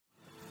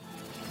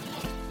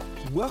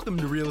Welcome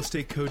to Real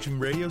Estate Coaching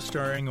Radio,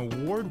 starring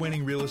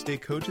award-winning real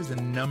estate coaches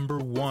and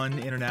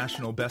 #1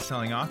 international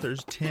best-selling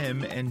authors,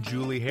 Tim and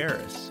Julie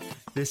Harris.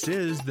 This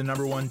is the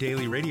 #1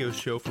 daily radio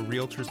show for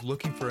realtors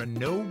looking for a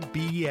no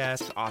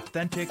BS,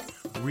 authentic,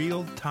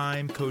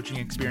 real-time coaching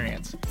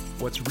experience.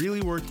 What's really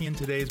working in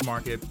today's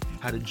market,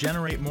 how to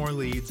generate more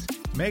leads,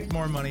 make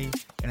more money,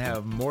 and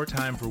have more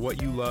time for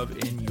what you love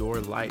in your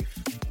life.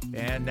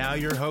 And now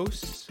your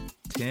hosts,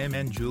 Tim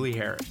and Julie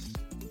Harris.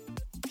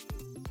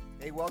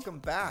 Hey, welcome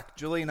back.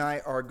 Julie and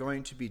I are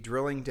going to be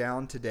drilling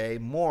down today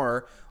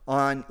more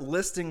on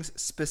listings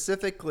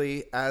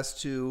specifically as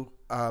to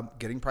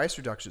getting price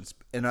reductions.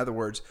 In other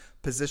words,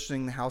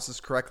 positioning the houses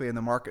correctly in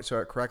the market so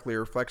it correctly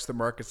reflects the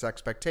market's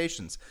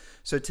expectations.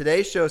 So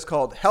today's show is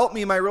called Help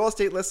Me, My Real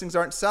Estate Listings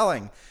Aren't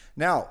Selling.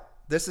 Now,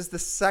 this is the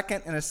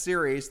second in a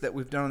series that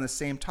we've done on the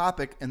same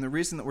topic, and the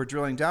reason that we're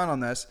drilling down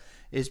on this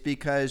is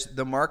because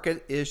the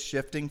market is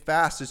shifting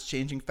fast. It's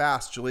changing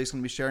fast. Julie's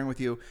going to be sharing with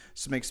you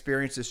some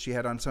experiences she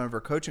had on some of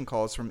her coaching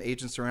calls from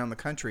agents around the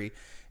country.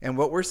 And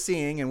what we're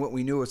seeing, and what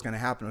we knew was going to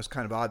happen, was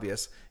kind of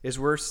obvious, is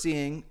we're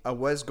seeing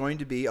was going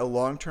to be a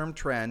long-term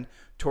trend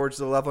towards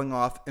the leveling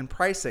off in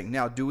pricing.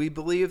 Now, do we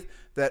believe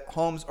that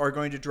homes are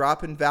going to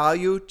drop in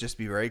value? Just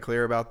be very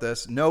clear about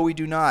this. No, we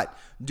do not.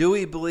 Do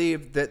we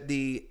believe that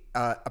the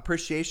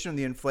appreciation of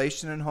the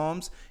inflation in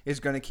homes is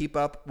going to keep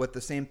up with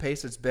the same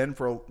pace it's been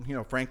for,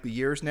 frankly,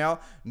 years now?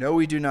 No,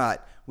 we do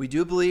not. We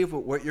do believe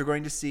what you're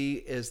going to see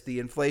is the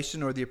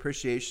inflation or the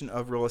appreciation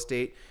of real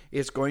estate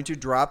is going to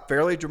drop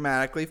fairly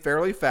dramatically,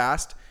 fairly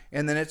fast,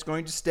 and then it's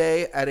going to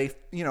stay at a,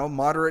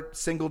 moderate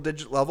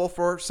single-digit level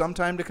for some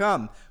time to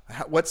come.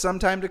 What's some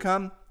time to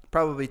come?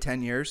 Probably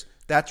 10 years.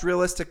 That's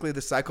realistically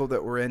the cycle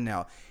that we're in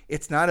now.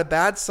 It's not a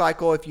bad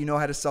cycle if you know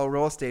how to sell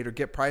real estate or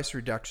get price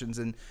reductions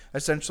and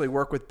essentially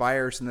work with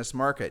buyers in this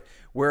market.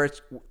 Where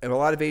a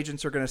lot of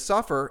agents are going to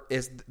suffer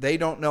is they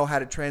don't know how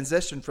to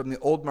transition from the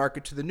old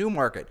market to the new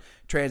market.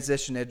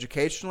 Transition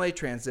educationally,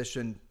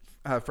 transition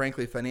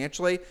frankly,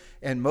 financially,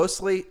 and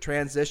mostly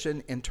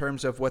transition in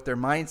terms of what their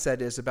mindset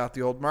is about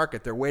the old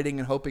market. They're waiting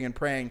and hoping and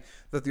praying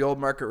that the old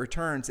market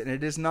returns, and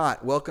it is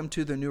not. Welcome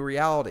to the new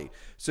reality.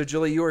 So,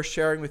 Julie, you were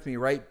sharing with me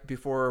right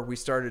before we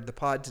started the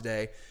pod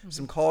today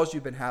some calls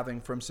you've been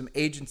having from some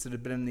agents that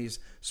have been in these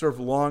sort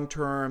of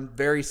long-term,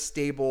 very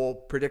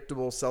stable,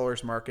 predictable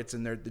sellers markets,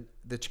 and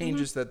the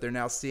changes that they're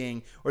now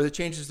seeing, or the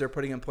changes they're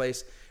putting in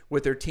place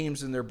with their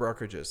teams and their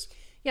brokerages.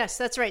 Yes,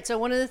 that's right. So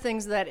one of the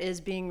things that is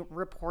being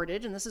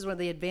reported, and this is one of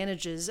the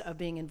advantages of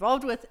being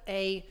involved with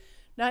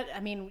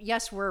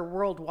yes, we're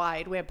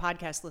worldwide. We have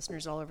podcast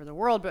listeners all over the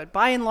world, but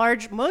by and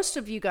large, most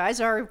of you guys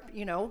are,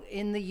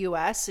 in the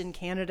US, in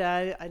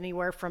Canada,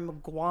 anywhere from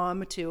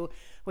Guam to,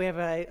 we have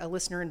a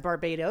listener in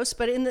Barbados,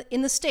 but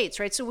in the States,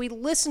 right? So we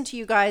listen to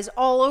you guys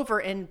all over,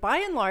 and by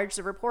and large,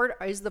 the report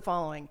is the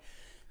following.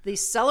 The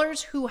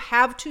sellers who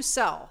have to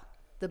sell,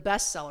 the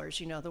best sellers,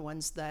 the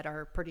ones that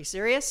are pretty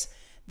serious,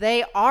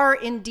 they are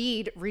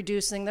indeed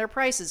reducing their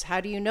prices.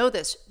 How do you know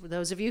this?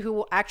 Those of you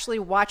who actually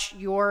watch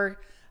your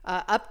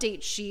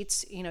update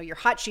sheets, your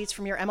hot sheets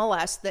from your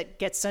MLS that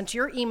get sent to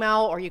your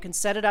email, or you can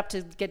set it up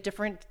to get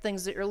different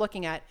things that you're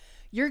looking at,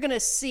 you're going to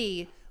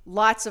see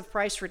lots of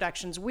price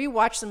reductions. We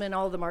watch them in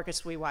all of the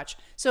markets we watch.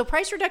 So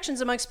price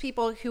reductions amongst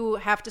people who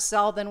have to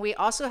sell. Then we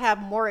also have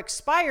more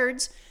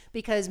expireds,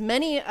 because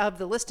many of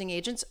the listing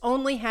agents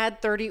only had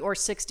 30 or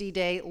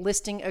 60-day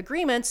listing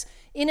agreements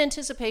in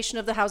anticipation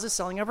of the houses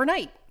selling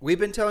overnight. We've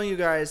been telling you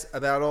guys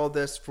about all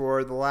this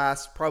for the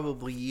last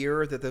probably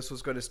year that this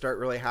was going to start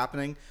really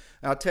happening.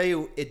 And I'll tell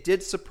you, it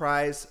did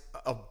surprise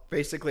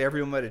basically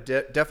everyone, but it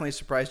definitely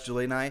surprised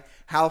Julie and I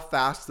how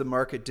fast the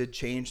market did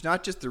change,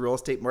 not just the real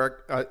estate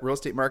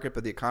market,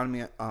 but the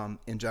economy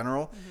in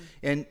general. Mm-hmm.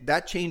 And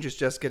that change is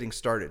just getting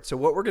started. So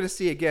what we're going to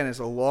see again is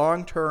a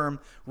long-term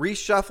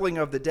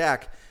reshuffling of the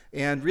deck.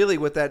 And really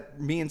what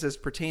that means as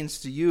pertains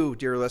to you,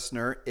 dear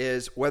listener,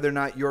 is whether or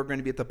not you're going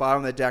to be at the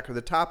bottom of the deck or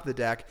the top of the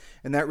deck.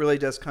 And that really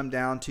does come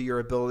down to your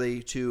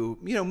ability to,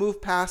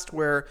 move past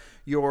where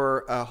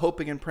you're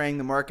hoping and praying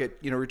the market,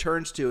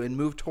 returns to, and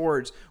move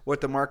towards what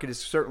the market is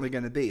certainly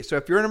going to be. So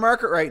if you're in a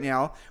market right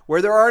now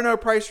where there are no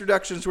price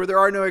reductions, where there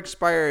are no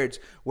expireds,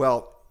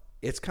 well,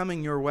 it's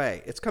coming your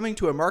way. It's coming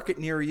to a market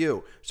near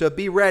you. So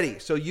be ready.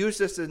 So use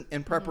this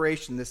in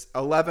preparation, this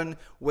 11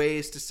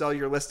 ways to sell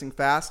your listing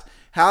fast.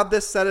 Have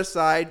this set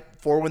aside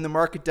for when the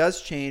market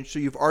does change, so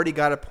you've already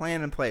got a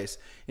plan in place.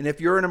 And if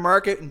you're in a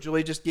market, and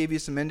Julie just gave you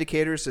some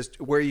indicators as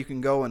to where you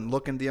can go and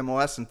look in the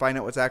MLS and find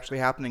out what's actually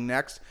happening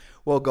next,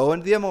 well, go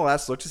into the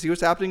MLS, look to see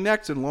what's happening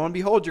next, and lo and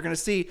behold, you're going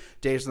to see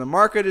days in the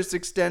market is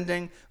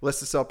extending, list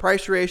to sell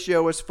price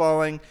ratio is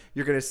falling,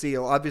 you're going to see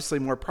obviously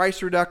more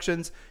price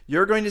reductions,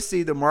 you're going to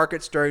see the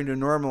market starting to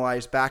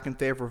normalize back in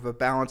favor of a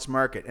balanced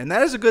market. And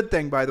that is a good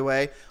thing, by the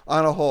way,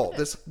 on a whole.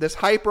 This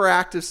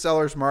hyperactive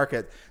seller's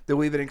market that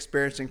we've been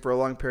experiencing for a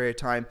long period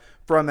of time,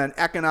 from an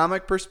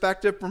economic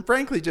perspective, from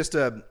frankly just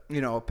a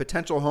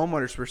potential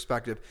homeowner's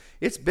perspective,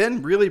 it's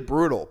been really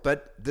brutal.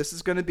 But this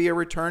is going to be a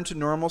return to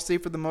normalcy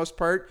for the most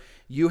part.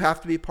 You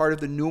have to be part of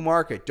the new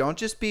market. Don't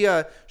just be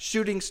a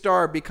shooting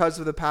star because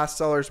of the past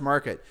seller's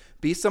market.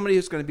 Be somebody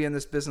who's going to be in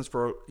this business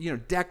for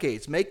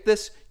decades. Make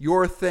this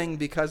your thing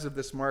because of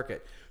this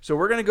market. So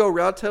we're going to go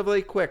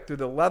relatively quick through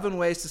the 11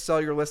 ways to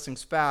sell your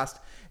listings fast.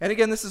 And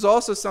again, this is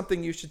also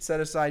something you should set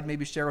aside,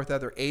 maybe share with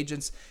other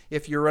agents.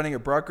 If you're running a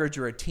brokerage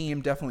or a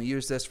team, definitely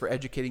use this for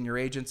educating your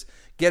agents.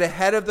 Get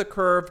ahead of the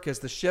curve because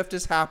the shift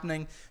is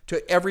happening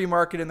to every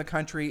market in the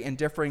country in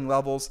differing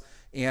levels.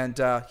 And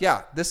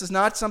this is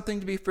not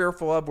something to be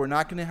fearful of. We're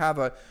not going to have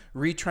a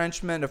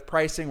retrenchment of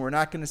pricing. We're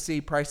not going to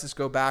see prices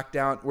go back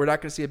down. We're not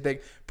going to see a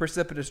big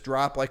precipitous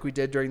drop like we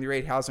did during the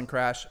great housing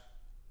crash.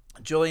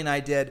 Julie and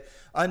I did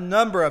a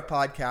number of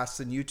podcasts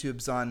and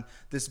YouTubes on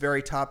this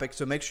very topic,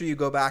 so make sure you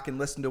go back and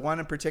listen to one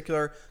in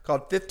particular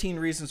called 15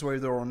 Reasons Why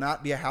There Will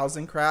Not Be a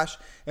Housing Crash.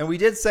 And we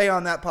did say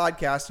on that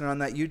podcast and on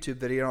that YouTube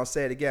video, and I'll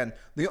say it again,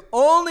 the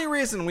only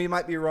reason we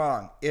might be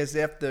wrong is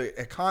if the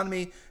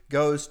economy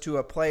goes to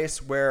a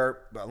place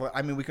where,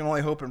 we can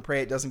only hope and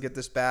pray it doesn't get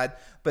this bad,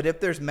 but if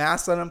there's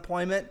mass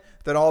unemployment,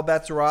 then all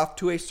bets are off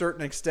to a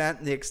certain extent,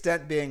 and the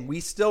extent being we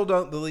still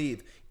don't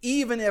believe,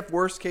 even if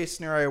worst case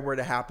scenario were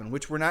to happen,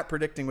 which we're not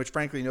predicting, which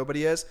frankly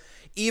nobody is,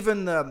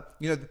 even the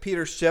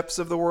Peter Schiffs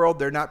of the world,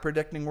 they're not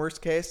predicting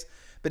worst case,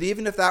 but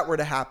even if that were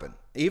to happen,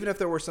 even if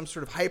there were some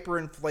sort of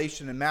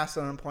hyperinflation and mass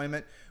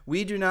unemployment,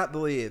 we do not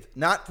believe,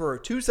 not for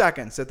 2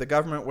 seconds, that the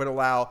government would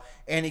allow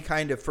any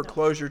kind of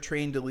foreclosure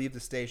train to leave the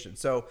station.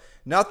 So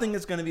nothing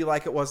is going to be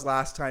like it was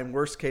last time,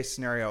 worst case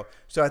scenario.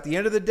 So at the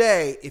end of the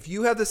day, if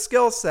you have the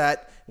skill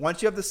set,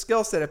 once you have the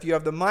skill set, if you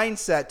have the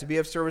mindset to be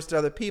of service to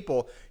other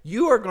people,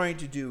 you are going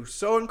to do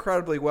so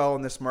incredibly well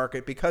in this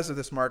market because of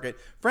this market.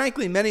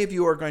 Frankly, many of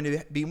you are going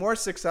to be more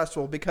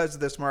successful because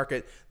of this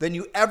market than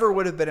you ever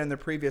would have been in the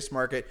previous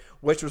market,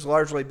 which was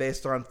largely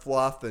based on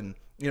fluff and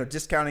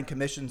discounting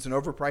commissions and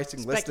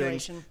overpricing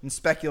listings and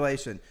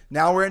speculation.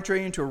 Now we're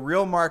entering into a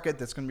real market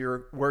that's going to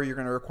be where you're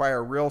going to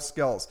require real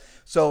skills.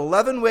 So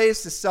 11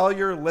 ways to sell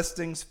your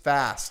listings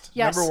fast.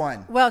 Yes. Number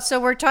 1. Well, so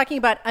we're talking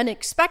about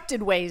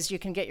unexpected ways you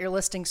can get your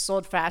listings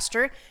sold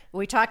faster.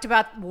 We talked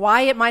about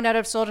why it might not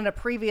have sold in a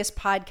previous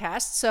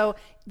podcast. So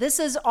this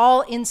is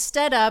all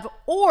instead of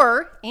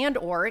or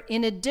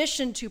in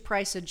addition to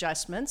price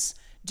adjustments.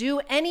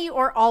 Do any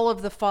or all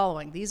of the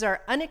following. These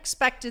are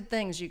unexpected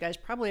things you guys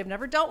probably have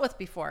never dealt with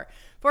before.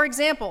 For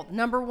example,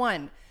 number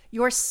 1,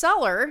 your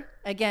seller,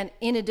 again,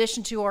 in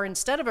addition to or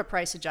instead of a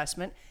price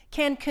adjustment,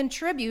 can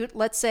contribute,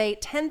 let's say,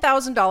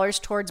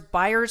 $10,000 towards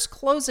buyer's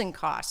closing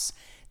costs.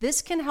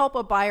 This can help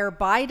a buyer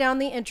buy down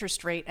the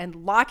interest rate and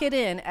lock it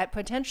in at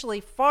potentially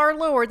far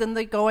lower than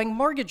the going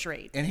mortgage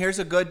rate. And here's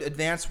a good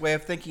advanced way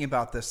of thinking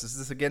about this. This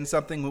is, again,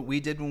 something that we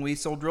did when we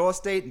sold real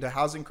estate into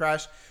housing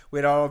crash. We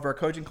had all of our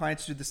coaching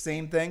clients do the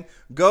same thing.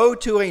 Go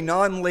to a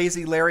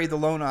non-lazy Larry, the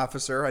loan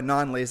officer, a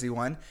non-lazy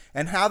one,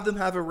 and have them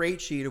have a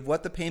rate sheet of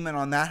what the payment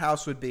on that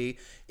house would be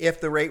if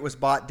the rate was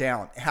bought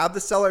down. Have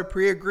the seller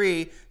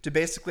pre-agree to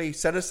basically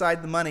set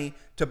aside the money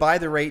to buy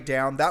the rate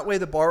down. That way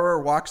the borrower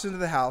walks into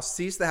the house,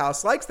 sees the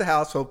house, likes the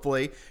house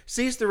hopefully,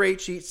 sees the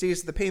rate sheet,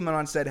 sees the payment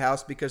on said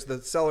house because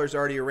the seller's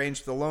already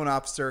arranged for the loan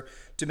officer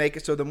to make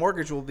it so the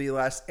mortgage will be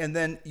less, and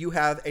then you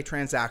have a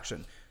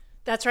transaction.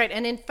 That's right.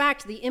 And in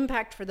fact, the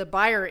impact for the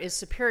buyer is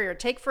superior.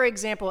 Take, for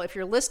example, if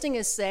your listing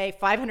is, say,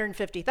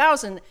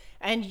 $550,000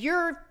 and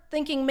you're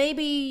thinking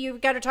maybe you've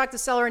got to talk the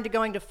seller into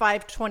going to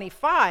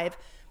 $525,000,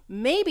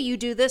 maybe you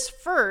do this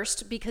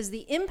first because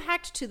the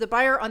impact to the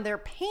buyer on their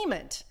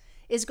payment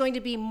is going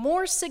to be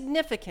more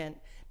significant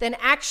than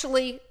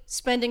actually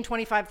spending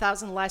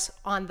 $25,000 less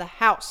on the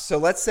house. So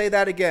let's say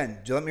that again.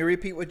 Let me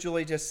repeat what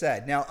Julie just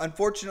said. Now,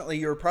 unfortunately,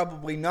 you're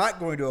probably not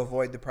going to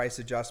avoid the price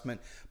adjustment,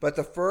 but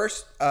the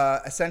first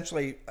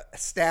essentially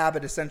stab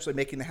at essentially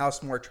making the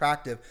house more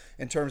attractive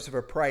in terms of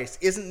a price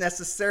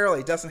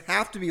doesn't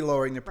have to be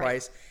lowering the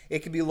price. Right. It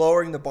could be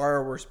lowering the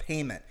borrower's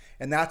payment.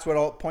 And that's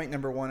what point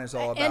number 1 is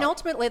all about. And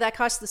ultimately, that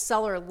costs the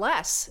seller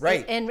less.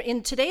 Right. And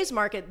in today's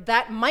market,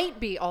 that might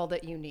be all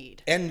that you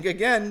need. And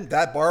again,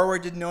 that borrower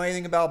didn't know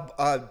anything about,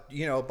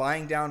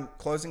 buying down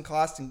closing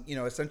costs and,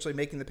 essentially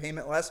making the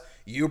payment less.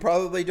 You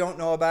probably don't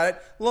know about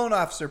it. Loan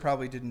officer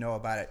probably didn't know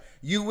about it.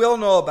 You will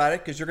know about it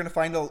because you're going to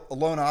find a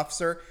loan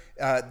officer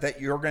that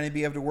you're going to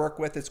be able to work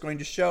with. It's going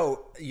to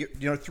show,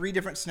 3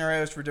 different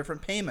scenarios for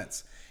different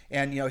payments.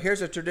 And,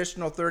 here's a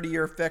traditional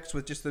 30-year fix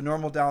with just the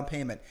normal down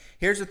payment.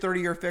 Here's a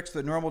 30-year fix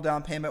with the normal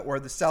down payment where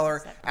the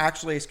seller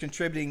actually is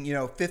contributing,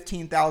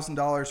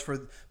 $15,000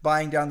 for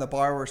buying down the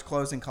borrower's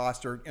closing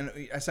cost or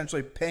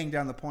essentially paying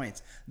down the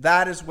points.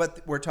 That is what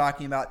we're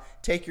talking about.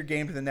 Take your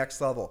game to the next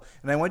level.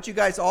 And I want you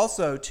guys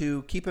also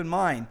to keep in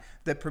mind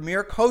that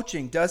Premier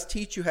Coaching does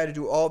teach you how to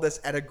do all this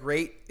at a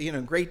great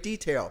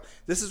detail.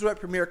 This is what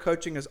Premier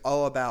Coaching is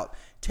all about.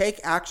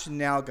 Take action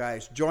now,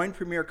 guys. Join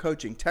Premier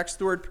Coaching. Text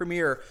the word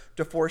Premier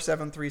to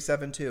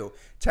 47372.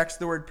 Text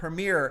the word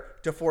Premier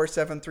to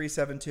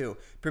 47372.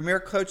 Premier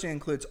Coaching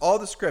includes all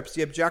the scripts,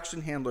 the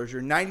objection handlers,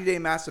 your 90-day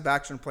massive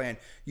action plan.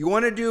 You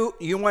want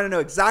to know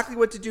exactly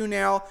what to do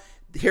now.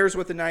 Here's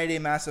what the 90-day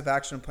massive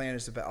action plan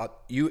is about.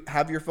 You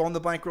have your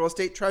fill-in-the-blank real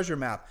estate treasure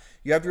map.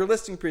 You have your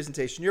listing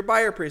presentation, your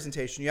buyer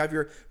presentation. You have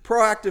your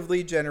proactive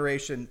lead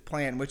generation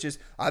plan, which is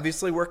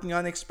obviously working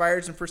on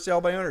expireds and for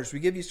sale by owners. We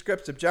give you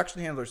scripts,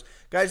 objection handlers.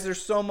 Guys,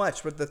 there's so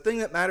much. But the thing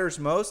that matters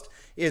most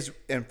is,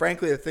 and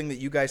frankly, the thing that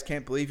you guys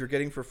can't believe you're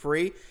getting for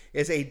free,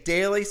 is a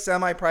daily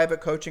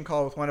semi-private coaching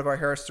call with one of our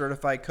Harris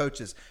certified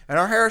coaches. And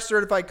our Harris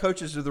certified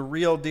coaches are the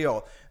real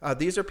deal.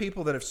 These are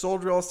people that have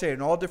sold real estate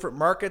in all different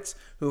markets,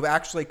 who've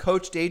actually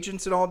coached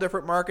agents in all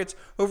different markets,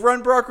 who've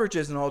run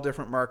brokerages in all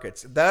different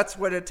markets. That's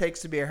what it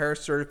takes to be a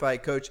Harris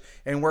certified coach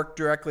and work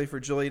directly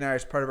for Julie and I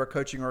as part of our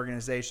coaching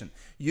organization.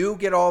 You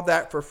get all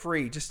that for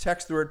free. Just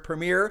text the word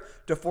Premier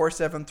to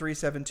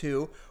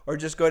 47372 or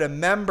just go to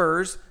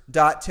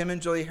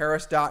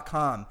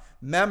members.timandjulieharris.com.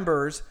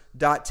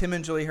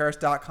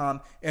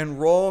 members.timandjulieharris.com.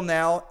 Enroll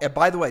now. And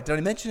by the way, did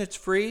I mention it's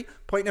free?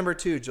 Point number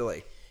 2,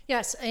 Julie.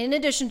 Yes, in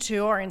addition to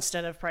or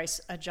instead of price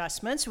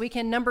adjustments, we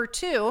can, number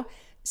 2,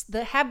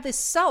 have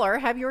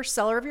your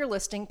seller of your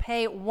listing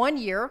pay 1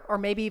 year or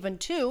maybe even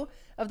 2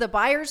 of the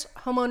Buyers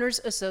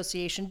Homeowners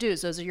Association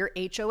dues. Those are your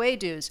HOA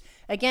dues.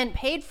 Again,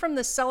 paid from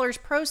the seller's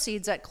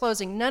proceeds at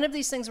closing. None of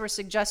these things we're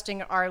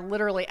suggesting are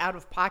literally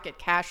out-of-pocket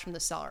cash from the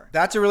seller.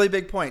 That's a really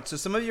big point. So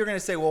some of you are going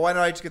to say, well, why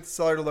don't I just get the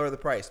seller to lower the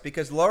price?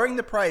 Because lowering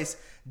the price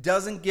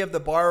doesn't give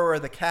the borrower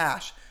the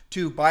cash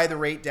to buy the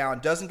rate down,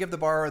 doesn't give the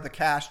borrower the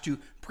cash to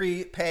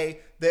prepay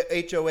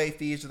the HOA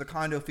fees or the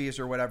condo fees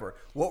or whatever.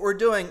 What we're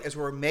doing is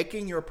we're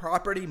making your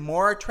property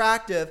more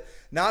attractive,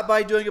 not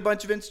by doing a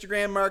bunch of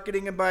Instagram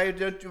marketing and by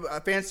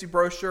a fancy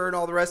brochure and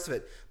all the rest of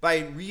it,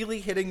 by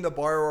really hitting the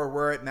borrower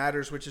where it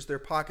matters, which is their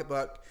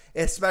pocketbook,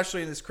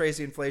 especially in this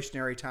crazy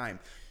inflationary time.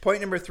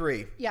 Point number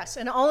 3. Yes,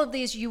 and all of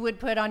these you would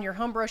put on your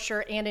home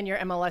brochure and in your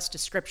MLS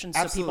description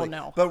so Absolutely. people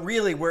know. But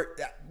really,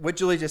 what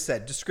Julie just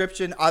said,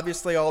 description,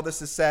 obviously all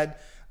this is said,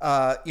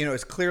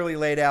 is clearly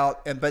laid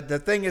out. But the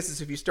thing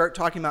is if you start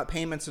talking about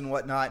payments and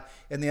whatnot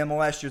in the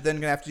MLS, you're then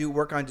going to have to do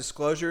work on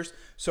disclosures.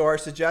 So our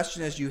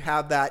suggestion is you can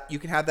have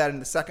that in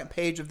the second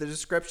page of the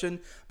description,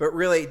 but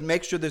really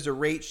make sure there's a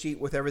rate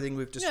sheet with everything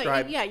we've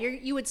described. No,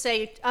 you would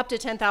say up to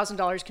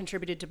 $10,000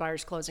 contributed to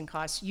buyer's closing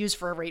costs, used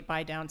for a rate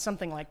buy down,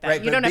 something like that.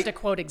 Right, you don't have to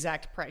quote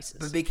exact prices.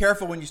 But be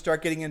careful when you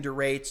start getting into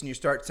rates and you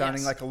start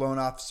sounding like a loan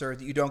officer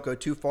that you don't go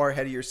too far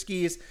ahead of your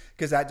skis,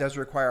 because that does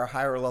require a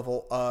higher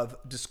level of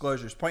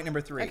disclosures. Point number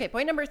 3. Okay,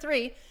 point number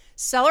 3,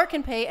 seller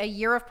can pay a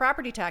year of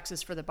property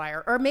taxes for the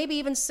buyer, or maybe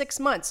even 6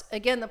 months.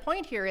 Again, the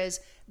point here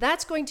is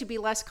that's going to be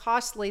less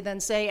costly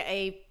than, say,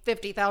 a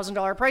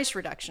 $50,000 price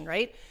reduction,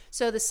 right?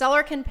 So the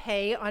seller can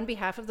pay on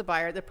behalf of the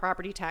buyer the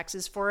property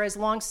taxes for as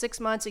long 6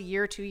 months, a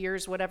year, 2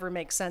 years, whatever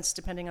makes sense,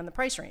 depending on the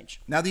price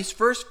range. Now, these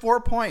first 4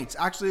 points,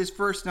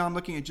 now I'm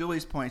looking at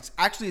Julie's points,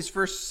 these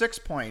first 6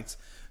 points,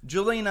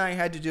 Julie and I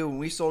had to do when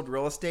we sold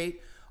real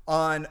estate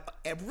on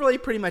really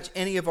pretty much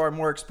any of our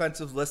more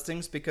expensive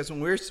listings, because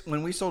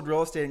when we sold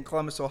real estate in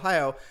Columbus,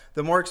 Ohio,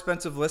 the more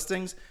expensive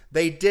listings,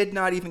 they did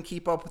not even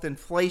keep up with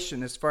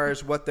inflation as far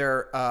as what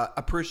their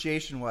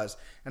appreciation was.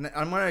 And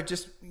I'm going to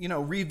just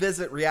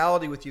revisit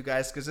reality with you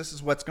guys, because this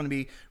is what's going to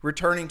be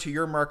returning to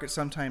your market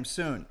sometime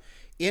soon.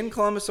 In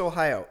Columbus,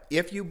 Ohio,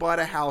 if you bought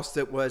a house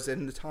that was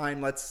in the time,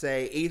 let's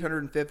say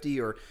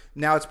 $850,000, or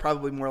now it's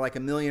probably more like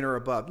 $1 million or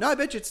above. No, I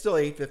bet you it's still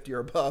 $850,000 or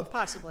above.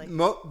 Possibly.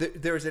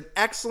 There's an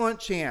excellent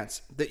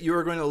chance that you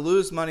are going to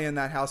lose money in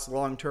that house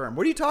long term.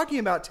 What are you talking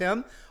about,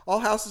 Tim? All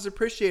houses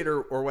appreciate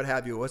or what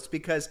have you. Well, it's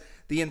because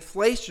the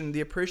inflation, the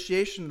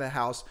appreciation of the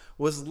house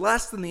was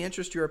less than the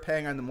interest you were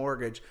paying on the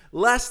mortgage,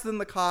 less than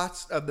the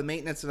cost of the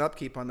maintenance and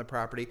upkeep on the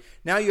property.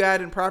 Now you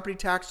add in property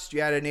taxes, you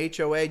add in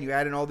HOA, and you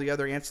add in all the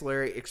other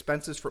ancillary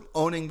expenses from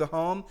owning the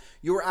home.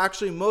 You were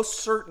actually most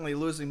certainly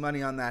losing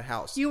money on that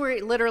house. You were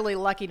literally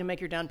lucky to make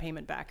your down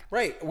payment back.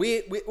 Right.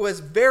 It was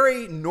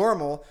very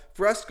normal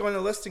for us to go on a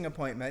listing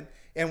appointment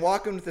and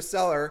walk in with the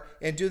seller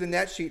and do the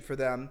net sheet for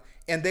them.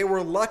 And they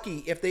were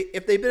lucky if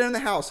they've been in the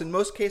house. In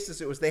most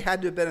cases, it was they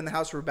had to have been in the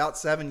house for about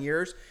 7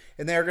 years,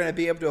 and they're going to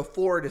be able to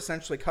afford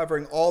essentially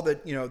covering all the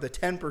the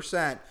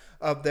 10%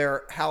 of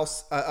their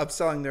house of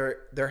selling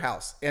their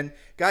house. And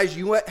guys,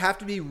 you have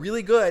to be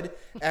really good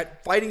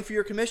at fighting for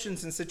your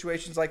commissions in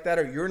situations like that,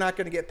 or you're not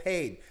going to get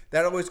paid.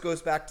 That always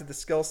goes back to the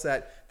skill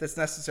set that's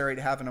necessary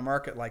to have in a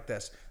market like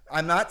this.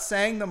 I'm not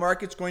saying the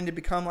market's going to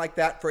become like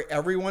that for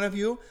every one of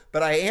you,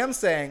 but I am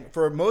saying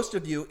for most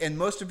of you in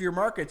most of your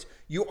markets,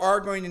 you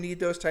are going to need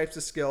those types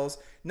of skills,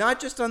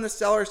 not just on the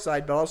seller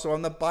side, but also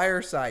on the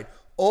buyer side.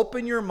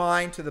 Open your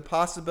mind to the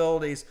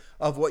possibilities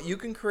of what you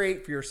can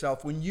create for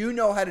yourself when you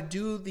know how to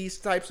do these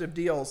types of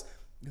deals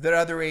that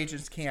other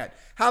agents can't.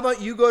 How about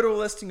you go to a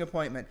listing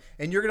appointment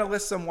and you're going to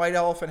list some white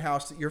elephant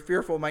house that you're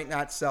fearful might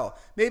not sell.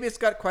 Maybe it's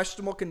got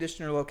questionable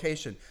condition or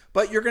location,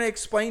 but you're going to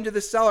explain to the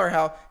seller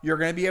how you're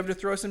going to be able to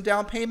throw some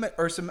down payment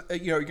or some,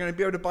 you're going to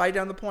be able to buy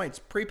down the points,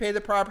 prepay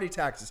the property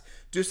taxes,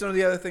 do some of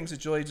the other things that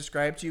Julie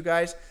described to you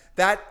guys.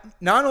 That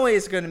not only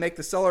is going to make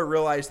the seller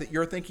realize that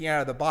you're thinking out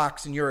of the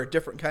box and you're a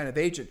different kind of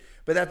agent,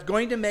 but that's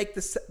going to make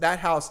that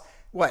house,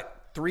 3x,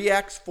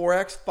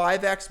 4x,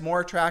 5x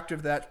more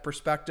attractive, that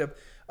perspective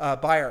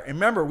buyer. And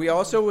remember, we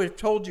also have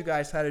told you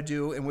guys how to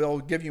do, and we'll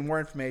give you more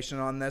information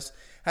on this,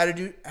 how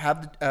to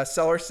have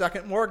seller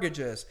second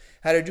mortgages,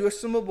 how to do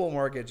assumable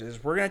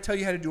mortgages. We're going to tell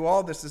you how to do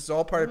all this. This is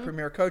all part of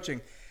Premier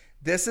Coaching.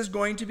 This is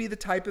going to be the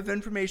type of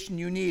information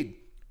you need.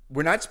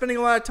 We're not spending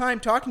a lot of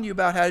time talking to you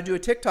about how to do a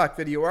TikTok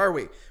video, are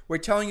we? We're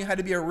telling you how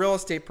to be a real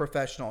estate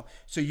professional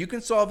so you can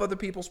solve other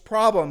people's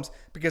problems,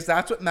 because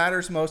that's what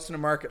matters most in a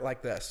market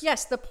like this.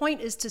 Yes, the point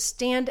is to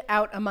stand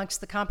out amongst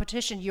the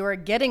competition. You are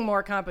getting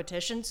more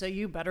competition, so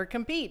you better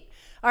compete.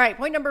 All right,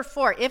 point number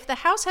 4. If the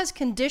house has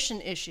condition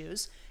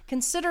issues,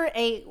 consider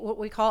what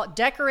we call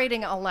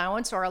decorating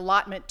allowance or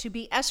allotment to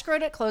be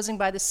escrowed at closing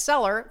by the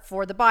seller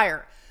for the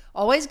buyer.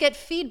 Always get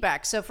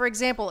feedback. So, for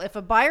example, if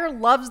a buyer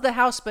loves the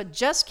house but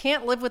just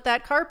can't live with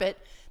that carpet,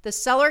 the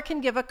seller can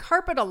give a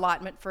carpet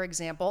allotment, for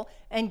example,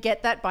 and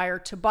get that buyer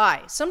to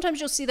buy. Sometimes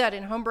you'll see that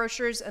in home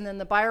brochures, and then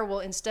the buyer will,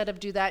 instead of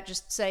do that,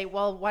 just say,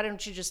 well, why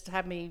don't you just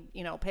have me,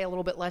 pay a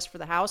little bit less for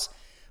the house?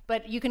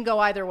 But you can go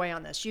either way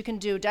on this. You can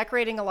do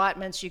decorating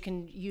allotments. You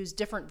can use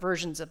different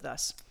versions of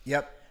this.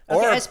 Yep.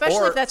 Okay,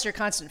 especially if that's your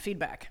constant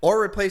feedback.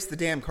 Or replace the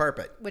damn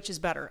carpet. Which is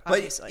better,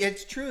 obviously. But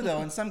it's true,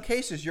 though. In some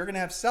cases, you're going to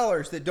have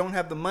sellers that don't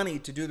have the money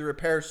to do the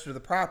repairs to the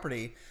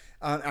property.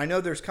 I know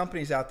there's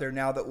companies out there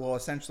now that will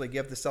essentially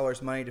give the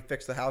sellers money to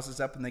fix the houses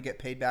up and they get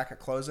paid back at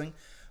closing.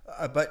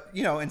 But,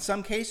 in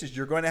some cases,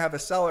 you're going to have a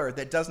seller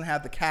that doesn't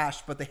have the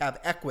cash, but they have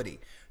equity.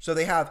 So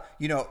they have,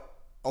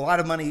 a lot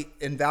of money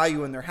in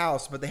value in their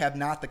house, but they have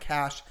not the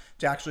cash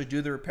to actually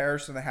do the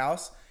repairs to the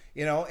house.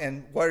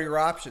 And what are your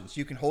options?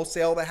 You can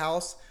wholesale the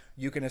house.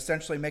 You can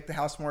essentially make the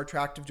house more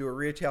attractive to a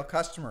retail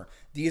customer.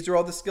 These are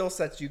all the skill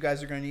sets you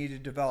guys are going to need to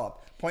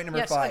develop. Point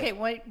number 5. Okay,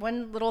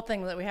 one little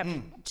thing that we have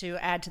to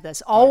add to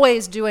this.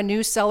 Always do a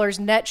new seller's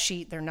net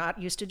sheet. They're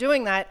not used to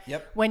doing that.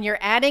 Yep. When you're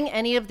adding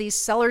any of these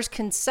seller's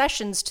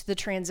concessions to the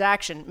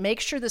transaction, make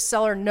sure the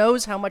seller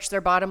knows how much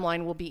their bottom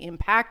line will be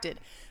impacted.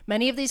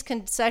 Many of these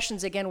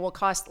concessions, again, will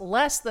cost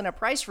less than a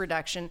price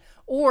reduction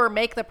or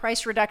make the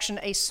price reduction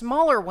a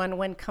smaller one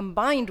when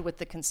combined with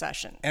the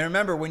concession. And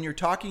remember, when you're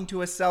talking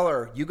to a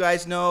seller, you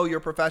guys know you're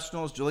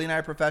professionals. Julie and I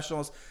are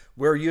professionals.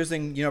 We're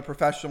using,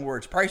 professional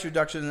words. Price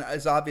reduction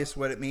is obvious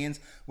what it means.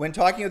 When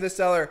talking with a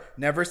seller,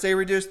 never say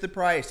reduce the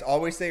price.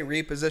 Always say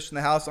reposition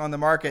the house on the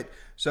market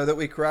so that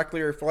we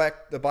correctly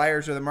reflect the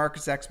buyer's or the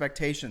market's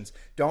expectations.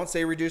 Don't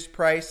say reduce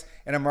price.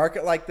 In a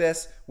market like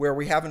this, where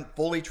we haven't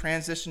fully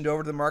transitioned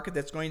over to the market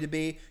that's going to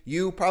be,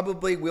 you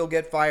probably will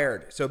get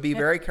fired. So be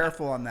very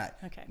careful on that.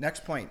 Okay.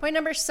 Next point. Point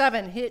number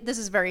 7. This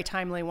is a very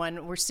timely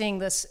one. We're seeing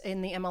this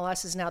in the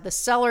MLSs now. The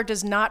seller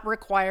does not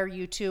require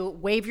you to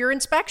waive your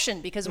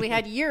inspection, because we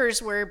had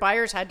years where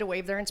buyers had to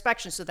waive their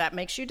inspection. So that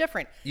makes you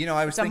different.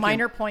 It's a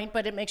minor point,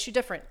 but it makes you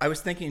different. I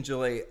was thinking,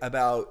 Julie,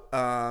 about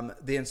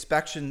the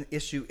inspection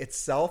issue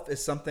itself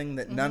is something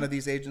that none of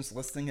these agents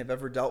listening have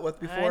ever dealt with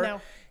before. I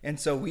know. And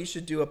so we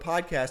should do a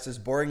podcast, as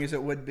boring as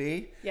it would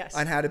be, yes,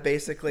 on how to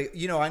basically,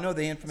 I know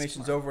the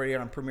information's over here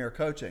on Premier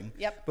Coaching,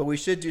 yep, but we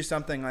should do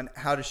something on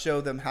how to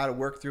show them how to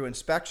work through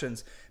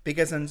inspections,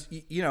 because,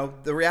 the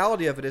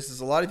reality of it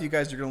is a lot of you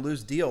guys are going to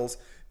lose deals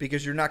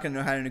because you're not going to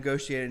know how to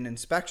negotiate an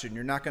inspection.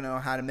 You're not going to know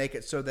how to make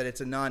it so that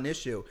it's a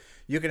non-issue.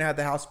 You can have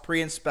the house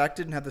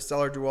pre-inspected and have the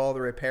seller do all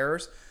the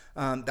repairs.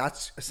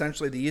 That's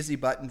essentially the easy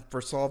button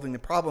for solving the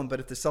problem. But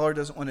if the seller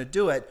doesn't want to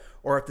do it,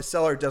 or if the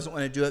seller doesn't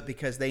want to do it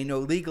because they know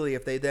legally,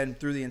 if they then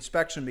through the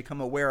inspection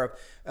become aware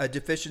of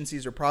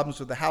deficiencies or problems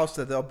with the house,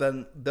 that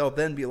they'll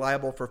then be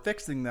liable for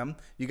fixing them.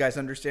 You guys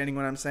understanding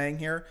what I'm saying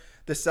here?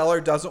 The seller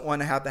doesn't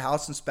want to have the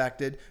house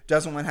inspected,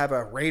 doesn't want to have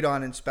a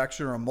radon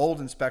inspection or a mold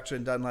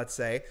inspection done, let's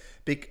say,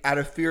 out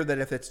of fear that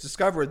if it's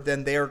discovered,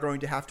 then they are going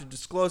to have to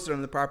disclose it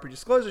on the property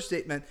disclosure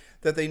statement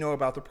that they know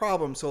about the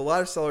problem. So a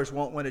lot of sellers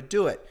won't want to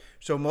do it.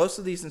 So most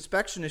of these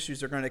inspection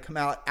issues are going to come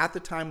out at the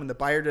time when the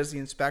buyer does the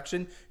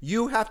inspection.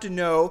 You have to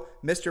know,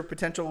 Mr.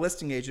 Potential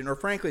Listing Agent, or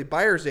frankly,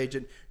 buyer's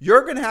agent,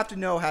 you're going to have to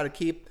know how to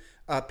keep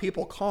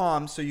people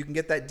calm so you can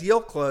get that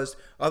deal closed.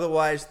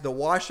 Otherwise, the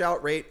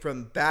washout rate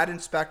from bad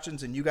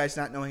inspections and you guys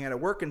not knowing how to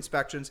work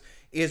inspections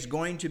is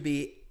going to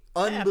be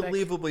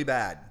unbelievably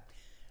bad.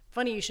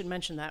 Funny you should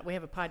mention that. We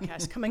have a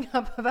podcast coming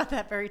up about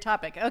that very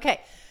topic.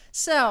 Okay,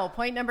 so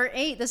point number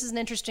 8. This is an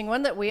interesting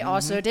one that we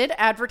also did.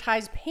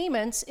 Advertise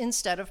payments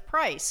instead of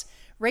price.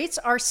 Rates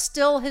are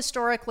still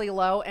historically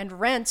low and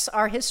rents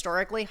are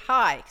historically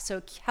high.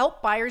 So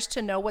help buyers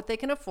to know what they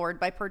can afford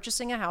by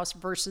purchasing a house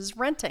versus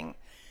renting.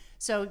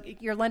 So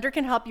your lender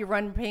can help you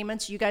run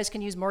payments. You guys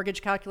can use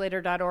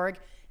mortgagecalculator.org.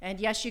 And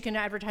yes, you can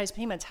advertise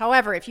payments.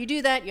 However, if you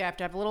do that, you have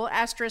to have a little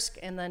asterisk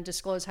and then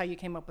disclose how you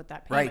came up with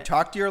that payment. Right.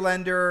 Talk to your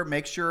lender.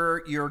 Make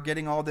sure you're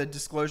getting all the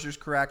disclosures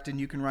correct and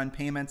you can run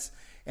payments.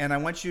 And I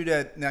want you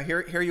to, now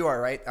here you are,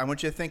 right? I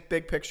want you to think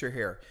big picture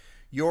here.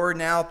 You're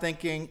now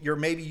thinking, you're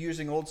maybe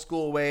using old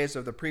school ways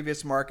of the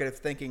previous market of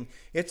thinking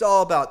it's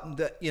all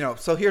about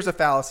so here's a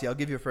fallacy. I'll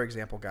give you for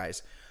example,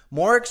 guys.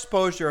 More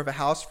exposure of a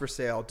house for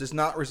sale does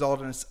not result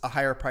in a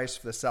higher price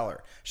for the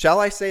seller. Shall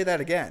I say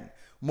that again?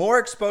 more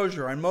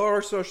exposure on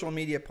more social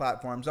media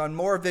platforms, on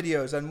more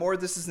videos, on more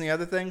this and the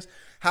other things,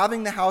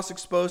 having the house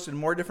exposed in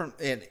more different,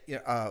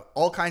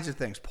 all kinds of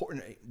things,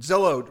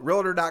 Zillow,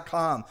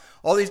 Realtor.com,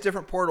 all these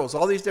different portals,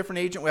 all these different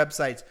agent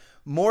websites,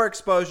 more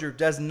exposure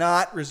does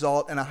not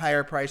result in a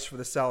higher price for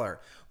the seller.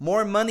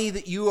 More money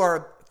that you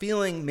are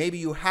feeling maybe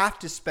you have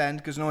to spend,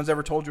 because no one's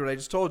ever told you what I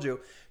just told you,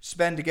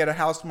 spend to get a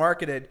house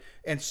marketed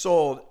and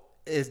sold,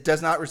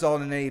 does not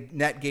result in any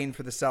net gain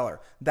for the seller.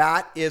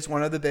 That is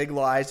one of the big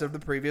lies of the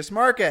previous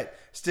market.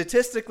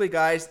 Statistically,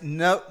 guys,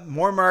 no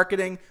more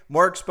marketing,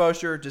 more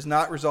exposure does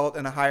not result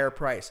in a higher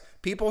price.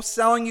 People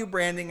selling you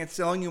branding and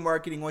selling you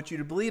marketing want you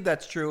to believe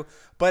that's true,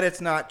 but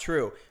it's not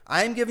true.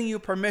 I am giving you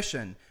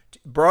permission,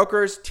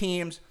 brokers,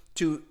 teams,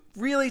 to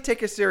really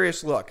take a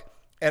serious look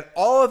at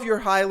all of your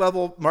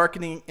high-level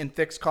marketing and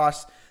fixed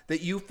costs that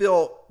you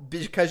feel,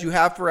 because you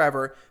have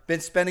forever been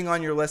spending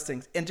on your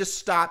listings, and just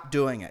stop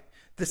doing it.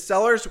 The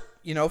sellers,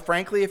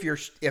 frankly, if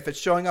it's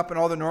showing up in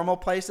all the normal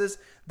places,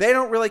 they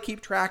don't really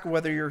keep track of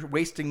whether you're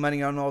wasting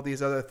money on all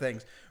these other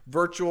things.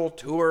 Virtual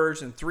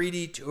tours and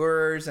 3D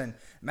tours and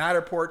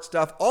Matterport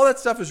stuff. All that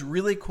stuff is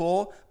really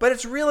cool, but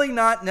it's really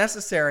not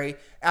necessary.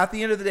 At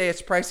the end of the day,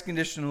 it's price,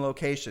 condition, and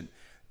location.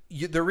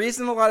 The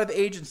reason a lot of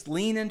agents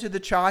lean into the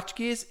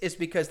tchotchkes is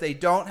because they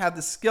don't have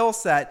the skill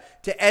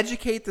set to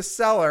educate the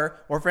seller,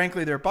 or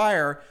frankly their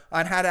buyer,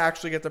 on how to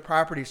actually get the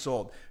property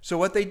sold. So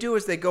what they do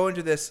is they go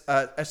into this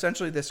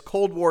essentially this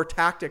Cold War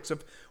tactics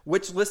of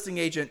which listing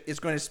agent is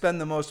going to spend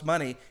the most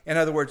money. In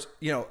other words,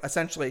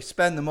 essentially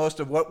spend the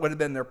most of what would have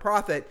been their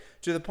profit,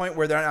 to the point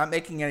where they're not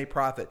making any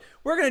profit.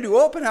 We're going to do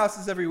open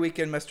houses every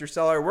weekend, Mr.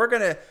 Seller. We're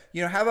going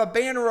to, have a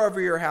banner over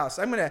your house.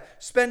 I'm going to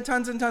spend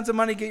tons and tons of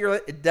money to get your.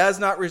 It does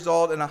not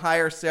result in a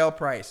higher sale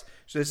price.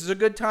 So this is a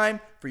good time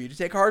for you to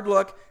take a hard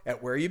look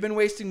at where you've been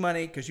wasting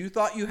money because you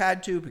thought you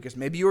had to, because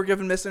maybe you were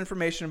given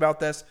misinformation about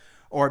this,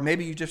 or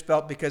maybe you just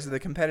felt because of the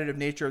competitive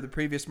nature of the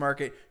previous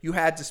market, you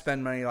had to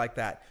spend money like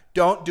that.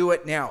 Don't do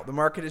it now. The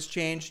market has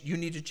changed. You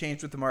need to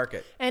change with the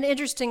market. And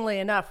interestingly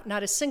enough,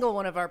 not a single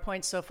one of our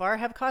points so far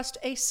have cost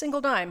a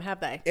single dime, have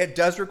they? It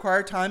does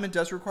require time and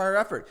does require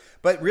effort.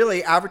 But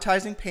really,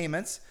 advertising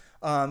payments,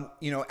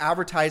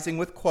 advertising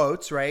with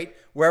quotes, right?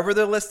 Wherever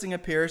the listing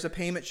appears, a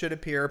payment should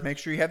appear. Make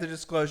sure you have the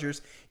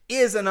disclosures,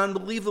 is an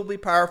unbelievably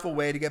powerful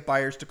way to get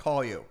buyers to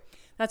call you.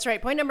 That's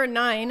right. Point number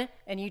 9,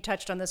 and you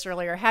touched on this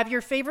earlier, have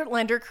your favorite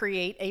lender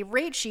create a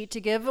rate sheet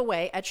to give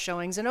away at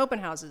showings and open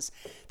houses.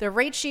 The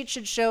rate sheet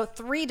should show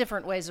 3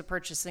 different ways of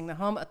purchasing the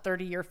home: a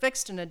 30-year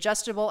fixed, an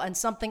adjustable, and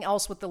something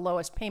else with the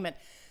lowest payment.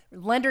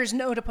 Lenders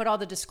know to put all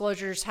the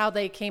disclosures, how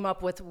they came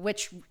up with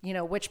which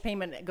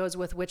payment goes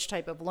with which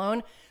type of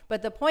loan.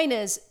 But the point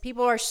is,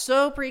 people are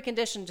so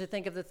preconditioned to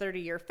think of the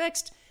 30-year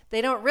fixed, they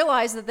don't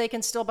realize that they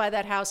can still buy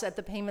that house at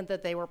the payment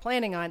that they were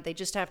planning on. They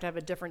just have to have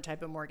a different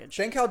type of mortgage.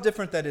 Think how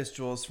different that is,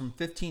 Jules, from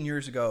 15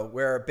 years ago,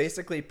 where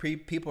basically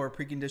people are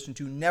preconditioned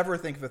to never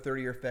think of a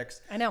 30-year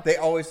fixed. I know. They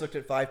always looked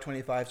at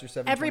 525s or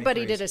 723s.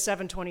 Everybody did a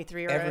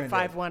 723 or Everyone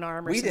a 5-1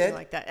 ARM or we something did.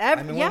 like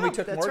that. When we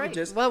took that's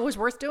mortgages. Right. Well, it was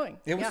worth doing.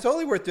 It was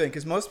totally worth doing,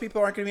 because most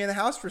people aren't going to be in the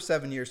house for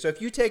 7 years. So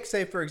if you take,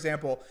 say, for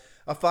example,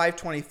 a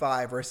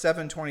 525 or a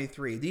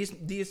 723,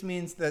 this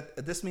means that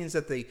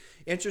the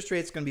interest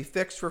rate is going to be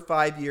fixed for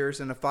 5 years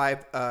and a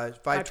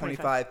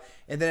 525,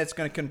 and then it's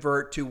going to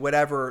convert to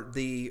whatever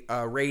the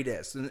rate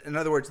is. In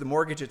other words, the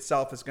mortgage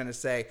itself is going to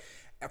say,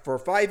 for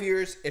 5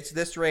 years, it's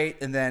this rate,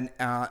 and then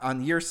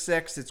on year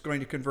 6, it's going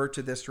to convert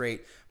to this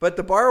rate. But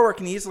the borrower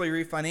can easily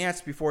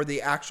refinance before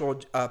the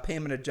actual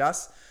payment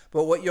adjusts.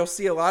 But what you'll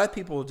see a lot of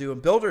people do,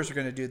 and builders are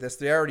going to do this,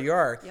 they already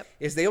are,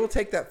 is they will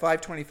take that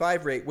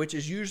 525 rate, which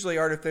is usually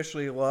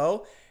artificially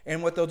low,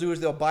 and what they'll do is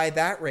they'll buy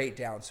that rate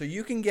down. So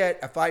you can get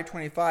a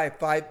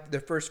 525, the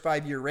first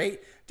 5-year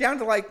rate, down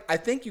to I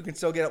think you can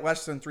still get it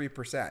less than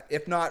 3%,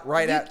 if not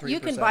at 3%. You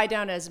can buy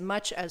down as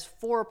much as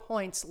 4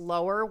 points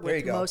lower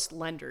with most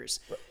lenders.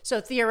 So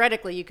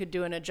theoretically, you could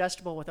do an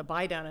adjustable with a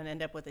buy down and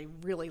end up with a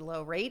really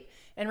low rate.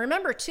 And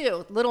remember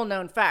too, little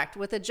known fact,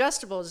 with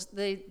adjustables,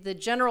 the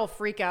general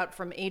freak out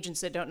from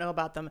agents that don't know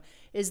about them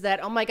is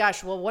that, oh my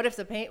gosh, well, what if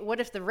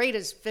the rate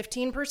is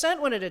 15%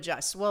 when it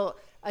adjusts? Well,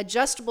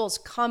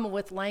 adjustables come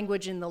with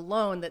language in the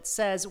loan that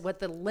says what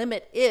the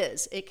limit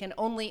is. It can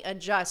only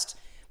adjust,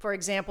 for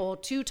example,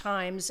 2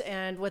 times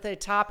and with a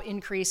top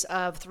increase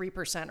of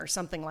 3% or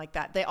something like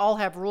that. They all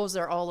have rules.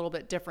 They're all a little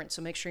bit different.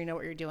 So make sure you know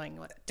what you're doing.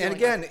 And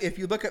again, if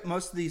you look at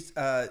most of these,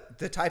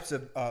 the types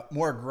of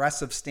more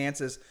aggressive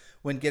stances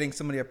when getting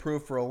somebody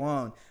approved for a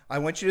loan, I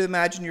want you to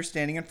imagine you're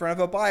standing in front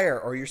of a buyer,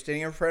 or you're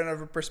standing in front of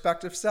a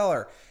prospective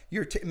seller.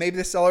 Maybe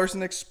the seller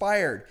isn't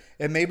expired,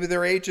 and maybe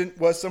their agent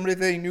was somebody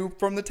they knew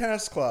from the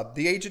tennis club.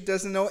 The agent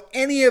doesn't know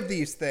any of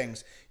these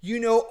things. You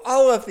know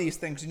all of these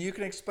things, and you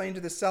can explain to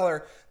the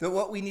seller that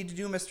what we need to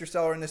do, Mr.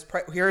 Seller, in this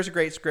here's a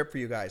great script for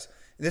you guys.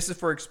 This is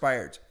for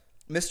expireds.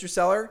 Mr.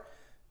 Seller,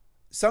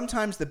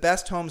 sometimes the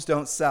best homes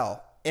don't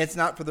sell. It's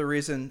not for the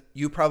reason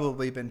you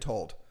probably been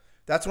told.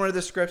 That's one of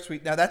the scripts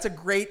now that's a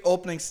great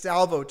opening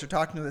salvo to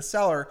talking to the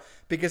seller,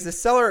 because the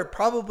seller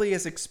probably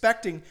is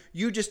expecting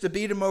you just to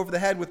beat him over the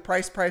head with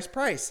price.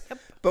 Yep.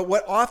 But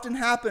what often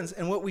happens,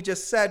 and what we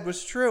just said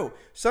was true,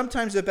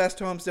 sometimes the best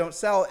homes don't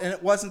sell, and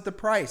it wasn't the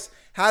price.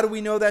 How do we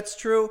know that's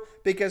true?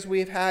 Because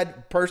we've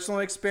had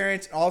personal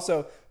experience.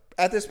 Also,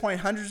 at this point,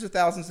 hundreds of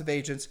thousands of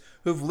agents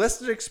who've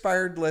listed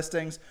expired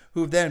listings,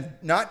 who've then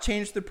not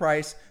changed the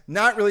price,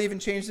 not really even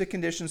changed the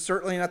conditions,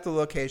 certainly not the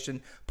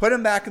location, put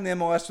them back in the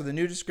MLS with a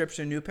new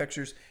description, new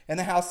pictures, and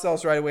the house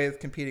sells right away with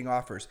competing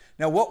offers.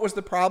 Now, what was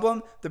the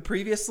problem? The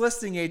previous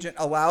listing agent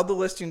allowed the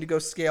listing to go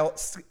stale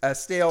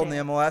in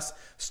the MLS,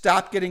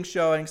 stopped getting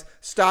showings,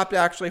 stopped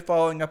actually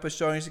following up with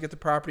showings to get the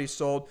property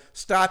sold,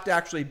 stopped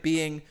actually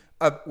being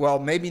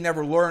maybe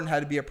never learn how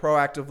to be a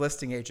proactive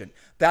listing agent.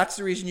 That's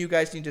the reason you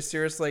guys need to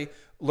seriously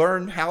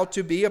learn how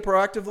to be a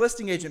proactive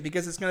listing agent,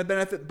 because it's going to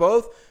benefit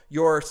both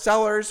your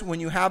sellers when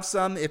you have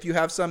some, if you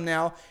have some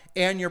now,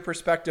 and your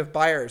prospective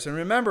buyers. And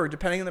remember,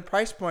 depending on the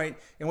price point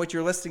in which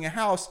you're listing a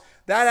house,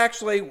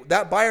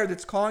 that buyer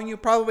that's calling you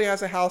probably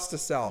has a house to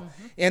sell.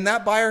 Mm-hmm. And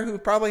that buyer who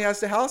probably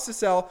has the house to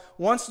sell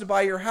wants to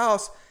buy your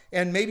house,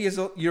 and maybe as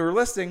you're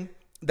listing,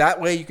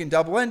 that way you can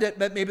double end it,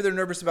 but maybe they're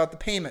nervous about the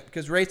payment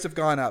because rates have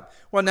gone up.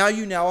 Well, now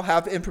you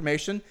have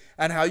information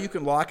on how you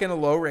can lock in a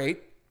low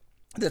rate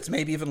that's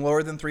maybe even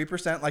lower than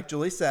 3%, like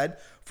Julie said,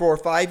 for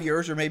 5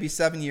 years or maybe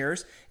 7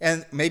 years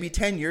and maybe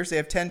 10 years. They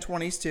have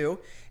 10/20s too.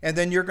 And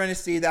then you're going to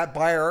see that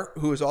buyer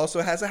who also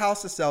has a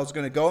house to sell is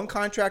going to go and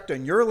contract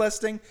on your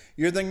listing.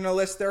 You're then going to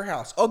list their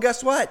house. Oh,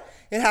 guess what?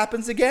 It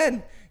happens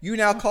again. You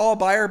now call a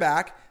buyer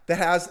back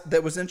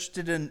that was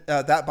interested in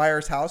that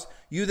buyer's house.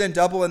 You then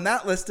double in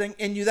that listing,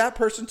 and that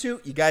person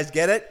too. You guys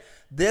get it?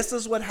 This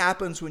is what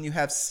happens when you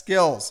have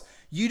skills.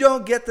 You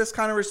don't get this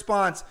kind of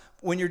response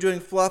when you're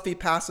doing fluffy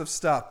passive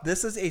stuff.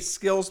 This is a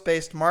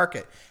skills-based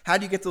market. How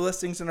do you get the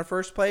listings in the